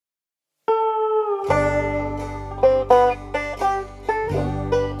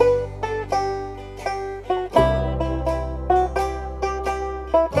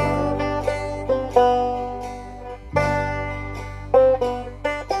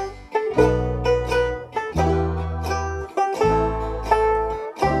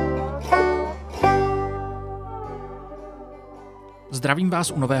Zdravím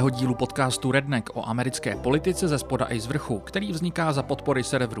vás u nového dílu podcastu Redneck o americké politice ze spoda i z vrchu, který vzniká za podpory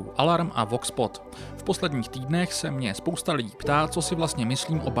serverů Alarm a Voxpod. V posledních týdnech se mě spousta lidí ptá, co si vlastně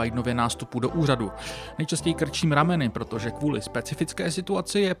myslím o Bidenově nástupu do úřadu. Nejčastěji krčím rameny, protože kvůli specifické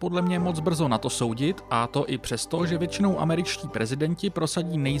situaci je podle mě moc brzo na to soudit, a to i přesto, že většinou američtí prezidenti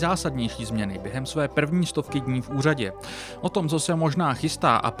prosadí nejzásadnější změny během své první 100 dní v úřadě. O tom, co se možná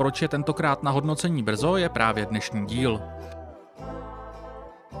chystá a proč je tentokrát na hodnocení brzo, je právě dnešní díl.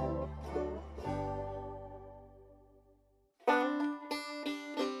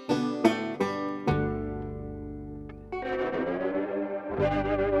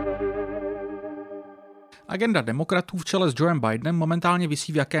 Agenda demokratů v čele s Joem Bidenem momentálně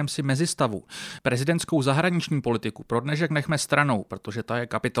visí v jakémsi mezistavu. Prezidentskou zahraniční politiku pro dnešek nechme stranou, protože ta je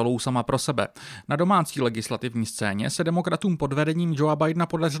kapitolou sama pro sebe. Na domácí legislativní scéně se demokratům pod vedením Joea Bidena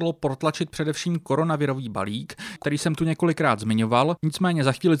podařilo protlačit především koronavirový balík, který jsem tu několikrát zmiňoval, nicméně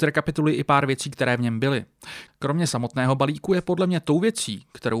za chvíli zrekapituluji i pár věcí, které v něm byly. Kromě samotného balíku je podle mě tou věcí,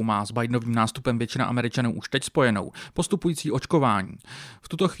 kterou má s Bidenovým nástupem většina Američanů už teď spojenou, postupující očkování. V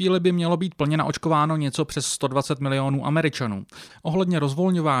tuto chvíli by mělo být plně naočkováno něco přes 120 milionů Američanů. Ohledně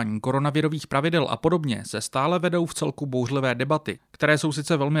rozvolňování koronavirových pravidel a podobně se stále vedou v celku bouřlivé debaty, které jsou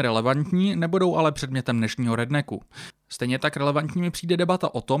sice velmi relevantní, nebudou ale předmětem dnešního redneku. Stejně tak relevantní mi přijde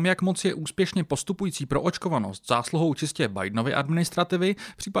debata o tom, jak moc je úspěšně postupující proočkovanost zásluhou čistě Bidenovy administrativy,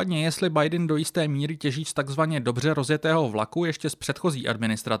 případně jestli Biden do jisté míry těží z takzvaně dobře rozjetého vlaku ještě z předchozí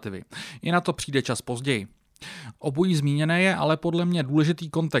administrativy. I na to přijde čas později. Obojí zmíněné je ale podle mě důležitý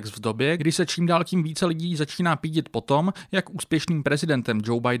kontext v době, kdy se čím dál tím více lidí začíná pídit po tom, jak úspěšným prezidentem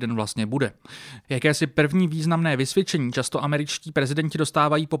Joe Biden vlastně bude. Jakési první významné vysvědčení často američtí prezidenti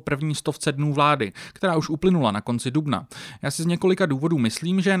dostávají po první 100 dnů vlády, která už uplynula na konci dubna. Já si z několika důvodů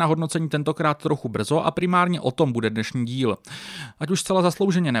myslím, že je na hodnocení tentokrát trochu brzo a primárně o tom bude dnešní díl. Ať už zcela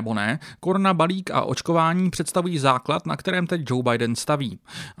zaslouženě nebo ne, korona balík a očkování představují základ, na kterém teď Joe Biden staví.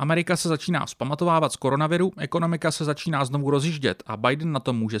 Amerika se začíná vzpamatovávat z koronaviru, ekonomika se začíná znovu rozjíždět a Biden na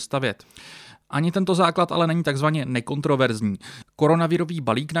to může stavět. Ani tento základ ale není takzvaně nekontroverzní. Koronavirový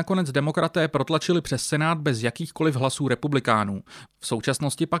balík nakonec demokraté protlačili přes Senát bez jakýchkoliv hlasů republikánů. V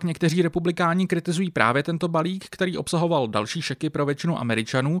současnosti pak někteří republikáni kritizují právě tento balík, který obsahoval další šeky pro většinu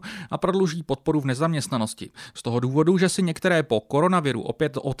Američanů a prodluží podporu v nezaměstnanosti. Z toho důvodu, že si některé po koronaviru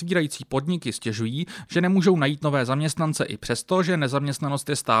opět otvírající podniky stěžují, že nemůžou najít nové zaměstnance i přesto, že nezaměstnanost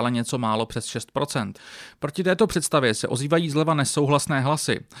je stále něco málo přes 6%. Proti této představě se ozývají zleva nesouhlasné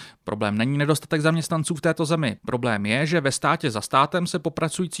hlasy. Problém není nedostatek zaměstnanců v této zemi. Problém je, že ve státě za státem se po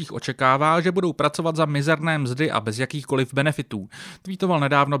pracujících očekává, že budou pracovat za mizerné mzdy a bez jakýchkoliv benefitů. Tweetoval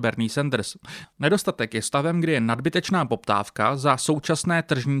nedávno Bernie Sanders. Nedostatek je stavem, kdy je nadbytečná poptávka za současné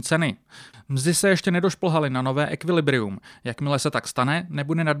tržní ceny. Mzdy se ještě nedošplhaly na nové ekvilibrium. Jakmile se tak stane,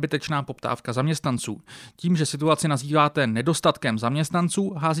 nebude nadbytečná poptávka zaměstnanců. Tím, že situaci nazýváte nedostatkem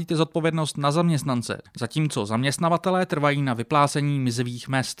zaměstnanců, házíte zodpovědnost na zaměstnance, zatímco zaměstnavatelé trvají na vyplácení mizivých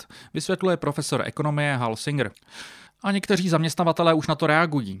mezd, vysvětluje profesor ekonomie Hal Singer. A někteří zaměstnavatelé už na to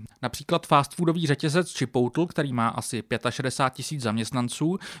reagují. Například fastfoodový řetězec Chipotle, který má asi 65 000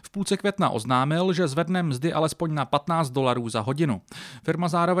 zaměstnanců, v půlce května oznámil, že zvedne mzdy alespoň na $15 za hodinu. Firma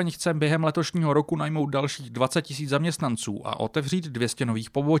zároveň chce během letošního roku najmout dalších 20 000 zaměstnanců a otevřít 200 nových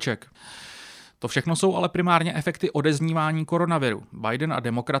poboček. To všechno jsou ale primárně efekty odeznívání koronaviru. Biden a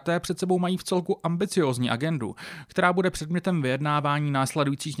demokraté před sebou mají v celku ambiciózní agendu, která bude předmětem vyjednávání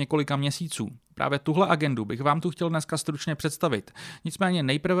následujících několika měsíců. Právě tuhle agendu bych vám tu chtěl dneska stručně představit. Nicméně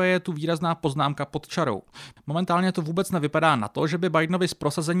nejprve je tu výrazná poznámka pod čarou. Momentálně to vůbec nevypadá na to, že by Bidenovi s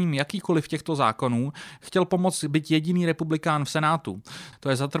prosazením jakýchkoliv těchto zákonů chtěl pomoct být jediný republikán v Senátu. To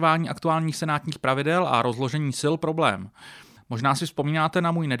je zatrvání aktuálních senátních pravidel a rozložení sil problém. Možná si vzpomínáte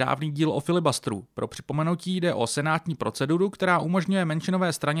na můj nedávný díl o filibustru. Pro připomenutí jde o senátní proceduru, která umožňuje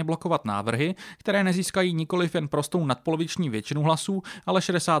menšinové straně blokovat návrhy, které nezískají nikoliv jen prostou nadpoloviční většinu hlasů, ale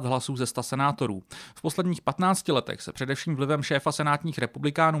 60 hlasů ze 100 senátorů. V posledních 15 letech se především vlivem šéfa senátních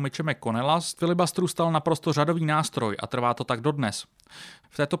republikánů Mitche McConnella z filibustru stal naprosto řadový nástroj a trvá to tak dodnes.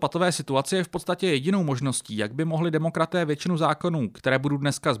 V této patové situaci je v podstatě jedinou možností, jak by mohli demokraté většinu zákonů, které budu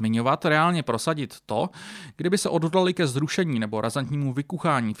dneska zmiňovat, reálně prosadit to, kdyby se odhodlali ke zrušení nebo razantnímu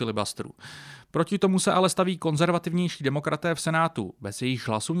vykuchání filibustru. Proti tomu se ale staví konzervativnější demokraté v Senátu. Bez jejich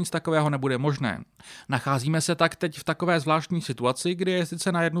hlasů nic takového nebude možné. Nacházíme se tak teď v takové zvláštní situaci, kdy je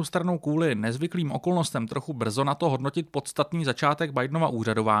sice na jednu stranu kvůli nezvyklým okolnostem trochu brzo na to hodnotit podstatný začátek Bidenova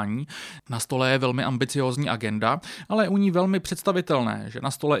úřadování. Na stole je velmi ambiciózní agenda, ale je u ní velmi představitelné, že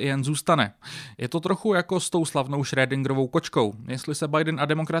na stole i jen zůstane. Je to trochu jako s tou slavnou Schrödingerovou kočkou. Jestli se Biden a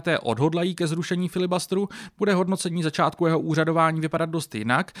demokraté odhodlají ke zrušení filibastru, bude hodnocení začátku jeho úřadování vypadat dost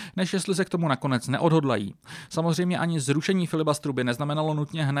jinak, než jestli se k tomu nakonec neodhodlají. Samozřejmě ani zrušení filibastru by neznamenalo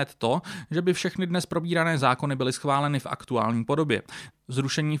nutně hned to, že by všechny dnes probírané zákony byly schváleny v aktuální podobě.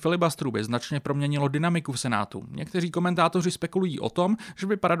 Zrušení filibastru by značně proměnilo dynamiku v Senátu. Někteří komentátoři spekulují o tom, že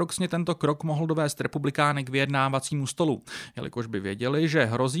by paradoxně tento krok mohl dovést republikány k vyjednávacímu stolu, jelikož by věděli, že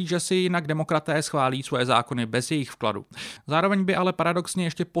hrozí, že si jinak demokraté schválí své zákony bez jejich vkladu. Zároveň by ale paradoxně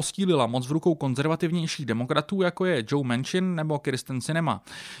ještě posílila moc v rukou konzervativnějších demokratů, jako je Joe Manchin nebo Kyrsten Sinema.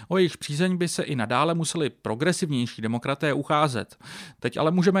 O jejich přízeň by se i nadále museli progresivnější demokraté ucházet. Teď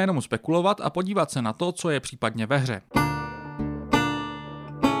ale můžeme jenom spekulovat a podívat se na to, co je případně ve hře.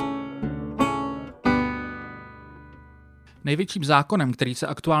 Největším zákonem, který se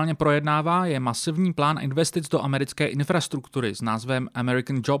aktuálně projednává, je masivní plán investic do americké infrastruktury s názvem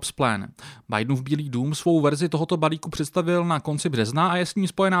American Jobs Plan. Bidenův Bílý dům svou verzi tohoto balíku představil na konci března a je s ním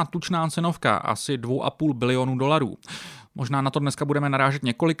spojená tučná cenovka, asi $2,5 bilionu. Možná na to dneska budeme narážet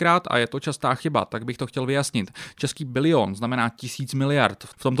několikrát a je to častá chyba, tak bych to chtěl vyjasnit. Český bilion znamená 1000 miliard.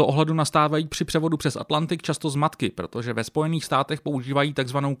 V tomto ohledu nastávají při převodu přes Atlantik často zmatky, protože ve Spojených státech používají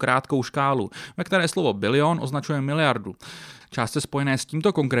takzvanou krátkou škálu, ve které slovo bilion označuje miliardu. Částce spojené s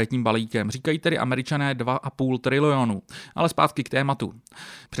tímto konkrétním balíkem říkají tedy Američané 2,5 trilionu. Ale zpátky k tématu.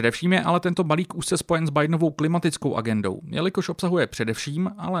 Především je ale tento balík úzce spojen s Bidenovou klimatickou agendou, jelikož obsahuje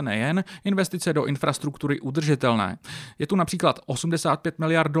především, ale nejen, investice do infrastruktury udržitelné. Je tu například 85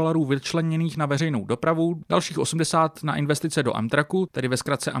 miliard dolarů vyčleněných na veřejnou dopravu, dalších 80 na investice do Amtraku, tedy ve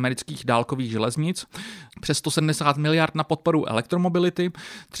zkratce amerických dálkových železnic, přes 170 miliard na podporu elektromobility,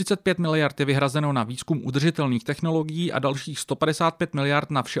 35 miliard je vyhrazeno na výzkum udržitelných technologií a dalších 155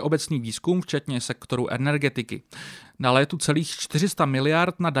 miliard na všeobecný výzkum, včetně sektoru energetiky. Dále je tu celých 400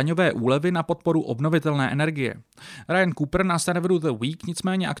 miliard na daňové úlevy na podporu obnovitelné energie. Ryan Cooper na serveru The Week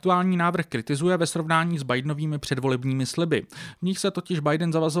nicméně aktuální návrh kritizuje ve srovnání s Bidenovými předvolebními sliby. V nich se totiž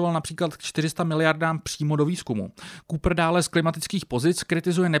Biden zavazoval například k 400 miliardám přímo do výzkumu. Cooper dále z klimatických pozic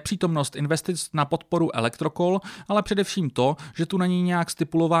kritizuje nepřítomnost investic na podporu elektrokol, ale především to, že tu není nějak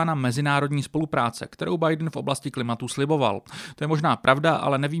stipulována mezinárodní spolupráce, kterou Biden v oblasti klimatu sliboval. To je možná pravda,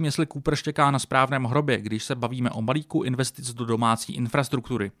 ale nevím, jestli Cooper štěká na správném hrobě, když se bavíme o balíku investic do domácí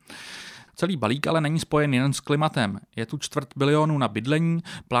infrastruktury. Celý balík ale není spojen jen s klimatem. Je tu 250 miliony na bydlení,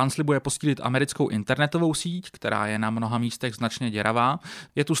 plán slibuje posílit americkou internetovou síť, která je na mnoha místech značně děravá.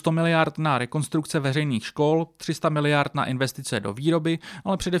 Je tu 100 miliard na rekonstrukce veřejných škol, 300 miliard na investice do výroby,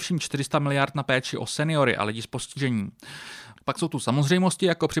 ale především 400 miliard na péči o seniory a lidi s postižením. Pak jsou tu samozřejmosti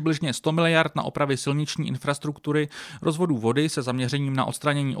jako přibližně 100 miliard na opravy silniční infrastruktury, rozvodů vody se zaměřením na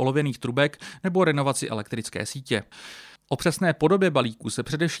odstranění olověných trubek nebo renovaci elektrické sítě. O přesné podobě balíku se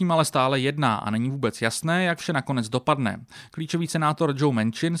především ale stále jedná a není vůbec jasné, jak vše nakonec dopadne. Klíčový senátor Joe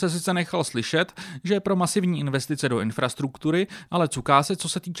Manchin se sice nechal slyšet, že je pro masivní investice do infrastruktury, ale cuká se, co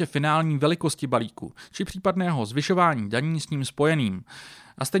se týče finální velikosti balíku, či případného zvyšování daní s ním spojeným.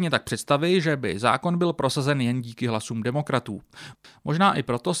 A stejně tak představy, že by zákon byl prosazen jen díky hlasům demokratů. Možná i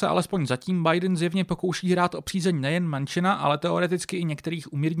proto se alespoň zatím Biden zjevně pokouší hrát o přízeň nejen Manchina, ale teoreticky i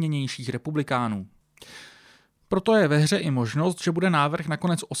některých umírněnějších republikánů. Proto je ve hře i možnost, že bude návrh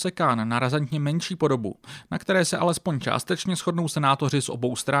nakonec osekán na razantně menší podobu, na které se alespoň částečně shodnou senátoři z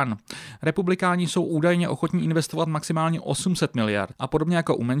obou stran. Republikáni jsou údajně ochotní investovat maximálně 800 miliard a podobně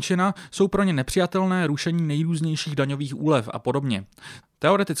jako u Manchina jsou pro ně nepřijatelné rušení nejrůznějších daňových úlev a podobně.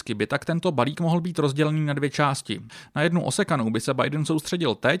 Teoreticky by tak tento balík mohl být rozdělený na dvě části. Na jednu osekanou by se Biden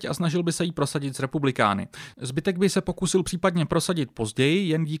soustředil teď a snažil by se jí prosadit s republikány. Zbytek by se pokusil případně prosadit později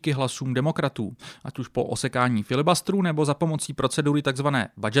jen díky hlasům demokratů, ať už po osekání filibastru nebo za pomocí procedury tzv.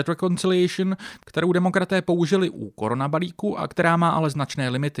 Budget reconciliation, kterou demokraté použili u koronabalíku a která má ale značné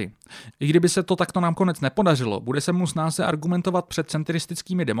limity. I kdyby se to takto nakonec nepodařilo, bude se mu snáze argumentovat před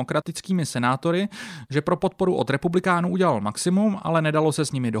centristickými demokratickými senátory, že pro podporu od republikánů udělal maximum, ale nedalo podařilo se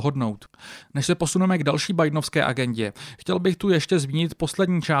s nimi dohodnout. Než se posuneme k další Bidenovské agendě, chtěl bych tu ještě zmínit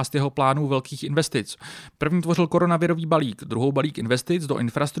poslední část jeho plánů velkých investic. První tvořil koronavirový balík, druhou balík investic do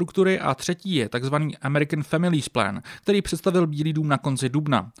infrastruktury a třetí je tzv. American Families Plan, který představil Bílý dům na konci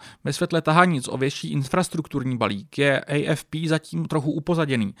dubna. Ve světle tahanic o větší infrastrukturní balík je AFP zatím trochu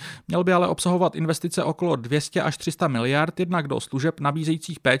upozaděný. Měl by ale obsahovat investice okolo 200 až 300 miliard jednak do služeb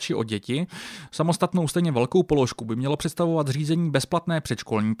nabízejících péči o děti. Samostatnou stejně velkou položku by mělo představovat řízení bezplatné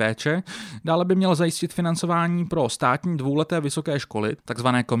předškolní péče. Dále by měl zajistit financování pro státní dvouleté vysoké školy,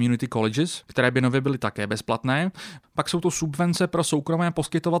 takzvané community colleges, které by nově byly také bezplatné. Pak jsou to subvence pro soukromé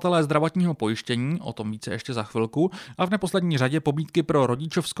poskytovatele zdravotního pojištění, o tom více ještě za chvilku, a v neposlední řadě pobídky pro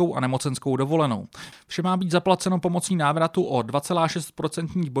rodičovskou a nemocenskou dovolenou. Vše má být zaplaceno pomocí návratu o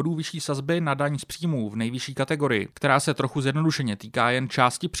 2,6% bodů vyšší sazby na daň z příjmů v nejvyšší kategorii, která se trochu zjednodušeně týká jen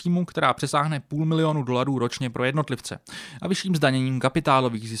části příjmu, která přesáhne $500 000 ročně pro jednotlivce, a vyšším zdaněním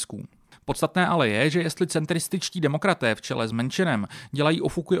kapitálových zisků. Podstatné ale je, že jestli centrističtí demokraté v čele s Manchinem dělají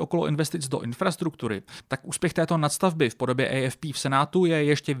ofuky okolo investic do infrastruktury, tak úspěch této nadstavby v podobě AFP v Senátu je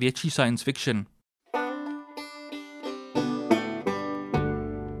ještě větší science fiction.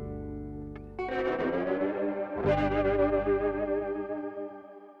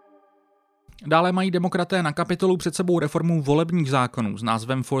 Dále mají demokraté na Kapitolu před sebou reformu volebních zákonů s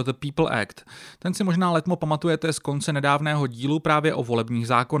názvem For the People Act. Ten si možná letmo pamatujete z konce nedávného dílu právě o volebních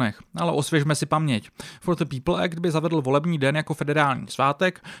zákonech, ale osvěžme si paměť. For the People Act by zavedl volební den jako federální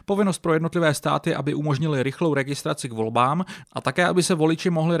svátek, povinnost pro jednotlivé státy, aby umožnili rychlou registraci k volbám a také, aby se voliči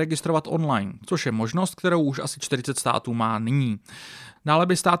mohli registrovat online, což je možnost, kterou už asi 40 států má nyní. Dále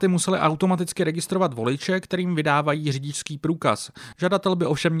by státy musely automaticky registrovat voliče, kterým vydávají řidičský průkaz. Žadatel by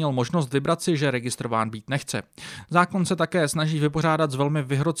ovšem měl možnost vybrat si, že registrován být nechce. Zákon se také snaží vypořádat s velmi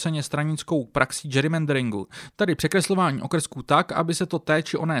vyhroceně stranickou praxí gerrymanderingu, tedy překreslování okrsků tak, aby se to té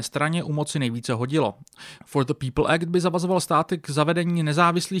či oné straně u moci nejvíce hodilo. For the People Act by zavazoval státy k zavedení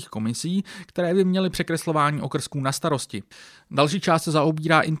nezávislých komisí, které by měly překreslování okrsků na starosti. Další část se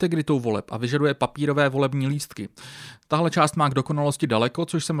zaobírá integritou voleb a vyžaduje papírové volební lístky. Tahle část má k dokonalosti daleko,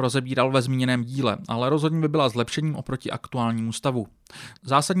 což jsem rozebíral ve zmíněném díle, ale rozhodně by byla zlepšením oproti aktuálnímu stavu.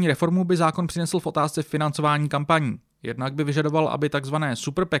 Zásadní reformu by zákon přinesl v otázce financování kampaní. Jednak by vyžadoval, aby tzv.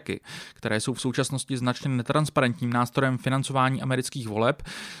 Superpacky, které jsou v současnosti značně netransparentním nástrojem financování amerických voleb,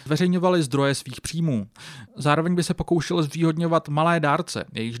 zveřejňovaly zdroje svých příjmů. Zároveň by se pokoušel zvýhodňovat malé dárce,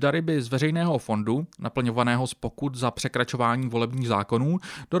 jejichž dary by z veřejného fondu, naplňovaného z pokut za překračování volebních zákonů,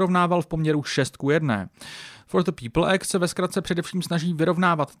 dorovnával v poměru 6:1. For the People Act se ve zkratce především snaží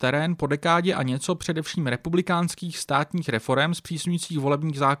vyrovnávat terén po dekádě a něco především republikánských státních reforem zpřísňujících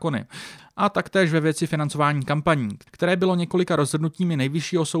volebních zákony a taktéž ve věci financování kampaní, které bylo několika rozhodnutími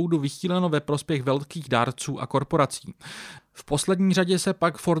nejvyššího soudu vychýleno ve prospěch velkých dárců a korporací. V poslední řadě se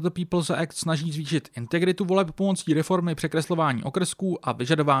pak For the People's Act snaží zvýšit integritu voleb pomocí reformy překreslování okrsků a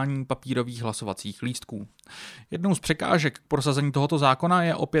vyžadování papírových hlasovacích lístků. Jednou z překážek k prosazení tohoto zákona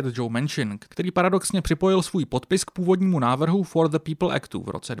je opět Joe Manchin, který paradoxně připojil svůj podpis k původnímu návrhu For the People Actu v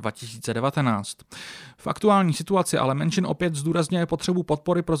roce 2019. V aktuální situaci ale Manchin opět zdůrazňuje potřebu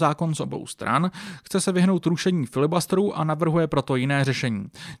podpory pro zákon z obou stran, chce se vyhnout rušení filibusterů a navrhuje proto jiné řešení.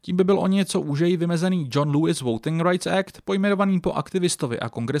 Tím by byl o něco úžeji vymezený John Lewis Voting Rights Act, pojmenovaný po aktivistovi a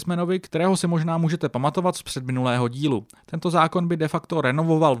kongresmenovi, kterého si možná můžete pamatovat z předminulého dílu. Tento zákon by de facto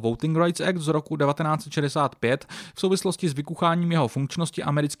renovoval Voting Rights Act z roku 1965 v souvislosti s vykucháním jeho funkčnosti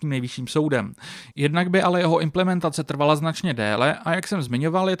americkým nejvyšším soudem. Jednak by ale jeho implementace trvala značně déle a jak jsem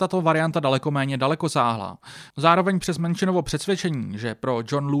zmiňoval, je tato varianta daleko méně dalekosáhlá. Zároveň přes Manchinovo přesvědčení, že pro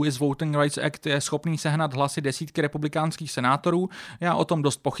John Lewis Voting Rights Act je schopný sehnat hlasy desítky republikánských senátorů, já o tom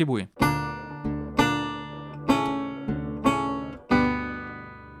dost pochybuji.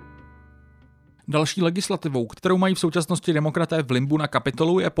 Další legislativou, kterou mají v současnosti demokraté v limbu na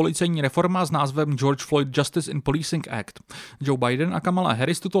Kapitolu, je policejní reforma s názvem George Floyd Justice in Policing Act. Joe Biden a Kamala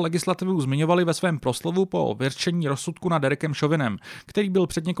Harris tuto legislativu zmiňovali ve svém proslovu po vyřčení rozsudku nad Derekem Chauvinem, který byl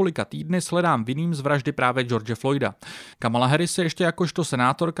před několika týdny shledán vinným z vraždy právě George Floyda. Kamala Harris se ještě jakožto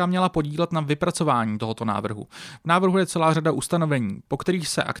senátorka měla podílet na vypracování tohoto návrhu. V návrhu je celá řada ustanovení, po kterých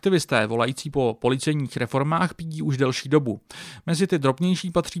se aktivisté volající po policejních reformách pídí už delší dobu. Mezi ty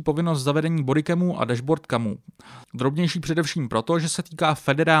drobnější patří povinnost zavedení bodycamu a dashboardcamu. Drobnější především proto, že se týká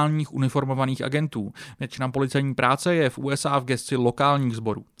federálních uniformovaných agentů. Většina policejní práce je v USA v gesci lokálních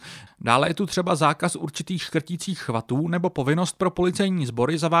sborů. Dále je tu třeba zákaz určitých škrtících chvatů nebo povinnost pro policejní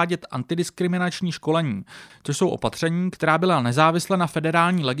sbory zavádět antidiskriminační školení, což jsou opatření, která byla nezávisle na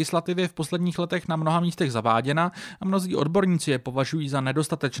federální legislativě v posledních letech na mnoha místech zaváděna a mnozí odborníci je považují za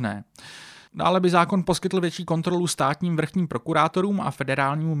nedostatečné. Dále by zákon poskytl větší kontrolu státním vrchním prokurátorům a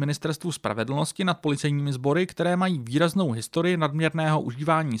federálnímu ministerstvu spravedlnosti nad policejními sbory, které mají výraznou historii nadměrného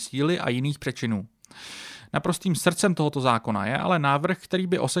užívání síly a jiných přečinů. Naprostým srdcem tohoto zákona je ale návrh, který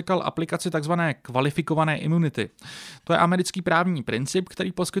by osekal aplikaci tzv. Kvalifikované imunity. To je americký právní princip,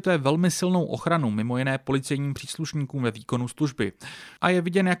 který poskytuje velmi silnou ochranu mimo jiné policejním příslušníkům ve výkonu služby a je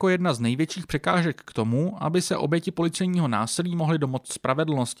viděn jako jedna z největších překážek k tomu, aby se oběti policejního násilí mohly domoct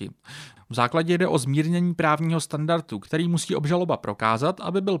spravedlnosti. V základě jde o zmírnění právního standardu, který musí obžaloba prokázat,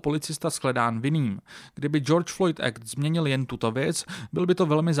 aby byl policista shledán vinným. Kdyby George Floyd Act změnil jen tuto věc, byl by to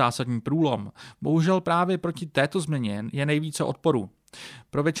velmi zásadní průlom. Bohužel právě proti této změně je nejvíce odporu.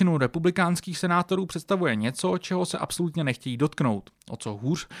 Pro většinu republikánských senátorů představuje něco, čeho se absolutně nechtějí dotknout. O co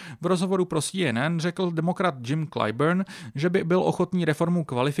hůř, v rozhovoru pro CNN řekl demokrat Jim Clyburn, že by byl ochotný reformu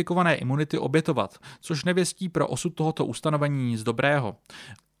kvalifikované imunity obětovat, což nevěstí pro osud tohoto ustanovení nic dobrého.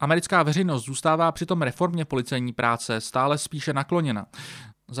 Americká veřejnost zůstává přitom reformě policejní práce stále spíše nakloněna.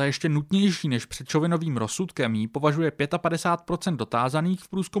 Za ještě nutnější než před Chauvinovým rozsudkem ji považuje 55% dotázaných v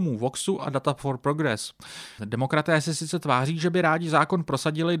průzkumu Voxu a Data for Progress. Demokraté se sice tváří, že by rádi zákon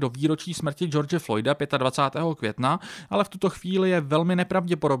prosadili do výročí smrti George Floyda 25. května, ale v tuto chvíli je velmi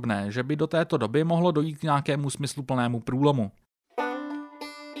nepravděpodobné, že by do této doby mohlo dojít k nějakému smysluplnému průlomu.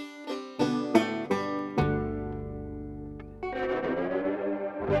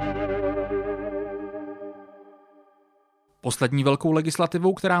 Poslední velkou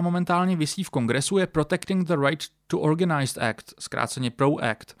legislativou, která momentálně visí v Kongresu, je Protecting the Right to Organized Act, zkráceně PRO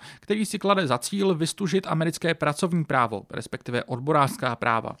Act, který si klade za cíl vystužit americké pracovní právo, respektive odborářská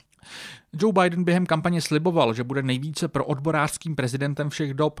práva. Joe Biden během kampaně sliboval, že bude nejvíce pro odborářským prezidentem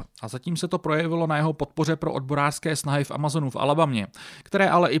všech dob a zatím se to projevilo na jeho podpoře pro odborářské snahy v Amazonu v Alabamě, které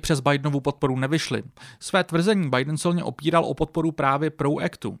ale i přes Bidenovu podporu nevyšly. Své tvrzení Biden silně opíral o podporu právě PRO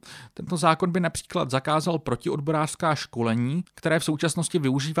Actu. Tento zákon by například zakázal protiodborářská školení, které v současnosti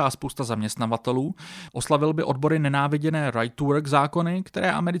využívá spousta zaměstnavatelů, oslavil by odbory nenáviděné Right to Work zákony,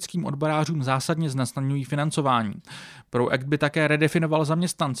 které americkým odborářům zásadně znesnadňují financování. PRO Act by také redefinoval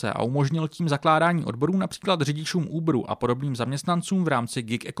zaměstnance a umožnil tím zakládání odborů například řidičům Uberu a podobným zaměstnancům v rámci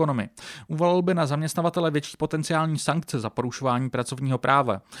gig economy. Uvalil by na zaměstnavatele větší potenciální sankce za porušování pracovního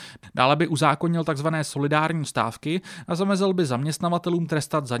práva. Dále by uzákonil tzv. Solidární stávky a zamezil by zaměstnavatelům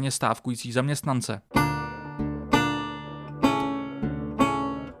trestat za ně stávkující zaměstnance.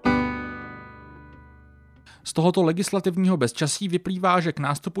 Z tohoto legislativního bezčasí vyplývá, že k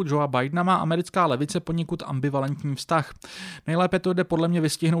nástupu Joea Bidena má americká levice poněkud ambivalentní vztah. Nejlépe to jde podle mě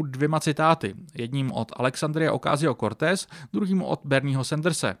vystihnout dvěma citáty. Jedním od Alexandria Ocasio-Cortez, druhým od Bernieho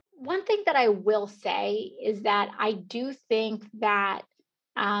Sanderse. One thing that I will say is that I do think that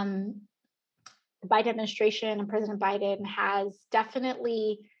the Biden administration and President Biden has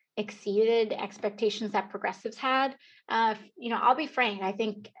definitely exceeded expectations that progressives had. I'll be frank, I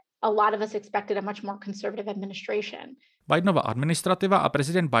think a lot of us expected a much more conservative administration. Bidenova administrativa a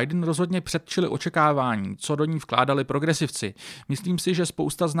prezident Biden rozhodně předčili očekávání, co do ní vkládali progresivci. Myslím si, že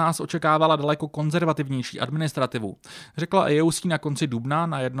spousta z nás očekávala daleko konzervativnější administrativu, řekla AOC na konci dubna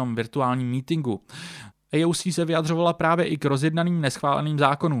na jednom virtuálním meetingu. AOC se vyjadřovala právě i k rozjednaným neschváleným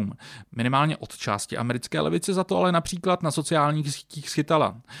zákonům. Minimálně od části americké levice za to ale například na sociálních sítích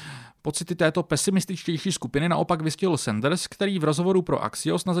schytala. Pocity této pesimističtější skupiny naopak vystihl Sanders, který v rozhovoru pro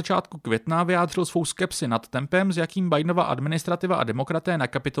Axios na začátku května vyjádřil svou skepsi nad tempem, s jakým Bidenova administrativa a demokraté na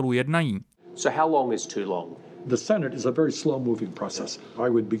Kapitolu jednají. So how long is too long? The Senate is a very slow-moving process. I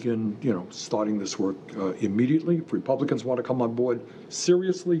would begin, starting this work immediately. If Republicans want to come on board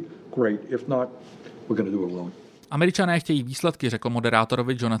seriously, great. If not, we're going to do it alone. Američané chtějí výsledky, řekl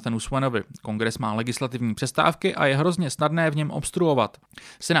moderátorovi Jonathanu Swanovi. Kongres má legislativní přestávky a je hrozně snadné v něm obstruovat.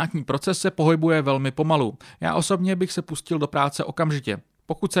 Senátní proces se pohybuje velmi pomalu. Já osobně bych se pustil do práce okamžitě.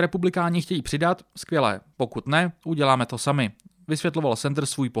 Pokud se republikáni chtějí přidat, skvělé. Pokud ne, uděláme to sami. Vysvětloval Sanders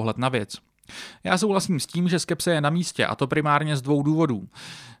svůj pohled na věc. Já souhlasím s tím, že skepse je na místě, a to primárně z dvou důvodů.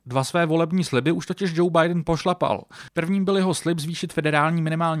 Dva své volební sliby už totiž Joe Biden pošlapal. Prvním byl jeho slib zvýšit federální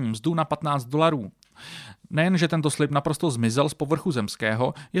minimální mzdu na $15. Nejen, že tento slib naprosto zmizel z povrchu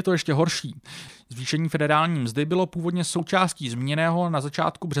zemského, je to ještě horší. Zvýšení federální mzdy bylo původně součástí zmíněného na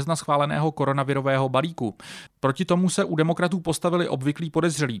začátku března schváleného koronavirového balíku. Proti tomu se u demokratů postavili obvyklí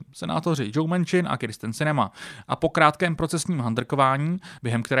podezřelí, senátoři Joe Manchin a Kyrsten Sinema. A po krátkém procesním handrkování,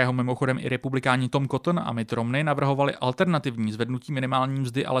 během kterého mimochodem i republikáni Tom Cotton a Mitt Romney navrhovali alternativní zvednutí minimální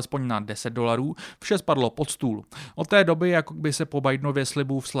mzdy alespoň na $10, vše spadlo pod stůl. Od té doby, jako by se po Bidenově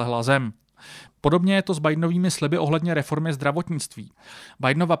slibu vslehla zem. Podobně je to s Bidenovými sliby ohledně reformy zdravotnictví.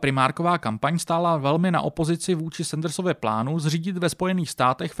 Bidenova primárková kampaň stála velmi na opozici vůči Sandersově plánu zřídit ve Spojených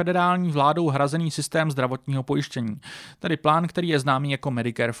státech federální vládou hrazený systém zdravotního pojištění, tedy plán, který je známý jako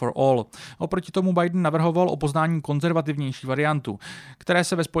Medicare for All. Oproti tomu Biden navrhoval o poznání konzervativnější variantu, které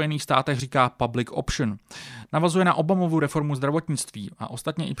se ve Spojených státech říká Public Option. Navazuje na Obamovu reformu zdravotnictví a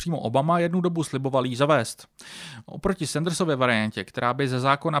ostatně i přímo Obama jednu dobu sliboval jí zavést. Oproti Sandersově variantě, která by ze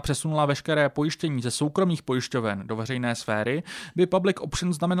zákona přesunula veškeré pojištění ze soukromých pojišťoven do veřejné sféry, by Public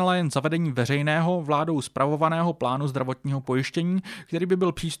Option znamenala jen zavedení veřejného, vládou spravovaného plánu zdravotního pojištění, který by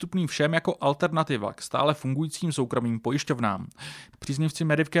byl přístupný všem jako alternativa k stále fungujícím soukromým pojišťovnám. Příznivci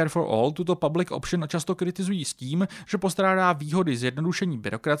Medicare for All tuto Public Option často kritizují s tím, že postrádá výhody zjednodušení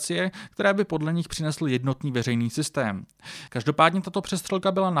byrokracie, které by podle nich přinesl jednotný veřejný systém. Každopádně tato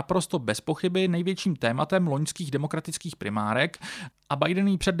přestřelka byla naprosto bez pochyby největším tématem loňských demokratických primárek a Biden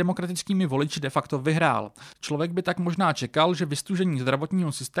ji před demokratickými voliči de facto vyhrál. Člověk by tak možná čekal, že vystužení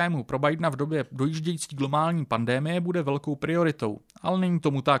zdravotního systému pro Bidena v době dojíždějící globální pandemie bude velkou prioritou, ale není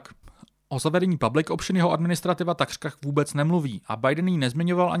tomu tak. O zavedení Public Option jeho administrativa takřka vůbec nemluví a Biden ji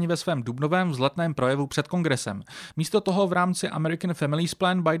nezmiňoval ani ve svém dubnovém vzletném projevu před kongresem. Místo toho v rámci American Families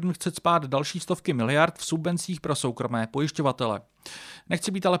Plan Biden chce cpát další stovky miliard v subvencích pro soukromé pojišťovatele.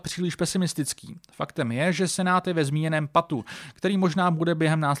 Nechci být ale příliš pesimistický. Faktem je, že Senát je ve zmíněném patu, který možná bude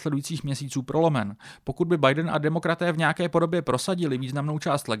během následujících měsíců prolomen. Pokud by Biden a demokraté v nějaké podobě prosadili významnou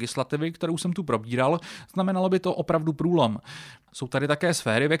část legislativy, kterou jsem tu probíral, znamenalo by to opravdu průlom. Jsou tady také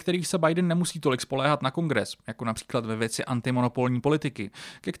sféry, ve kterých se Biden nemusí tolik spoléhat na kongres, jako například ve věci antimonopolní politiky,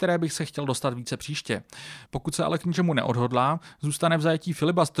 ke které bych se chtěl dostat více příště. Pokud se ale k ničemu neodhodlá, zůstane v zajetí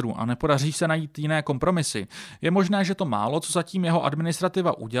filibusteru a nepodaří se najít jiné kompromisy. Je možné, že to málo, co zatím jeho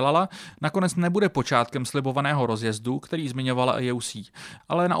administrativa udělala, nakonec nebude počátkem slibovaného rozjezdu, který zmiňovala AOC,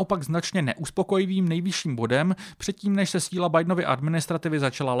 ale naopak značně neuspokojivým nejvyšším bodem předtím, než se síla Bidenovy administrativy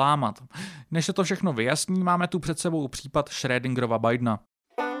začala lámat. Než se to všechno vyjasní, máme tu před sebou případ Schrödingerova Bidena.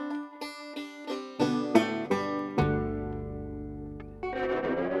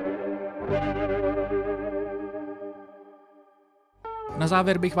 Na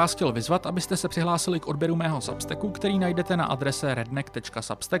závěr bych vás chtěl vyzvat, abyste se přihlásili k odběru mého Substacku, který najdete na adrese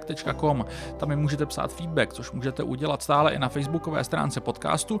redneck.substack.com. Tam mi můžete psát feedback, což můžete udělat stále i na facebookové stránce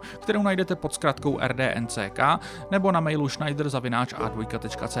podcastu, kterou najdete pod zkratkou RDNCK, nebo na mailu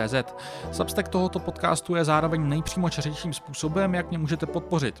schneider@a2.cz. Substack tohoto podcastu je zároveň nejpřímočařejším způsobem, jak mě můžete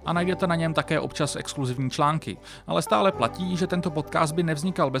podpořit, a najdete na něm také občas exkluzivní články. Ale stále platí, že tento podcast by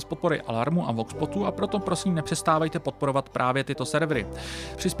nevznikal bez podpory Alarmu a Voxpotu, a proto prosím nepřestávejte podporovat právě tyto servery.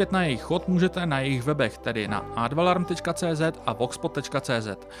 Přispět na jejich chod můžete na jejich webech, tedy na advalarm.cz a voxpot.cz.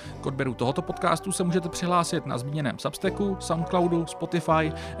 K odběru tohoto podcastu se můžete přihlásit na zmíněném Substacku, Soundcloudu,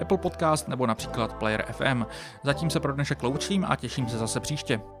 Spotify, Apple Podcast nebo například Player FM. Zatím se pro dnešek loučím a těším se zase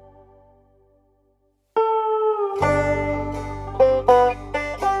příště.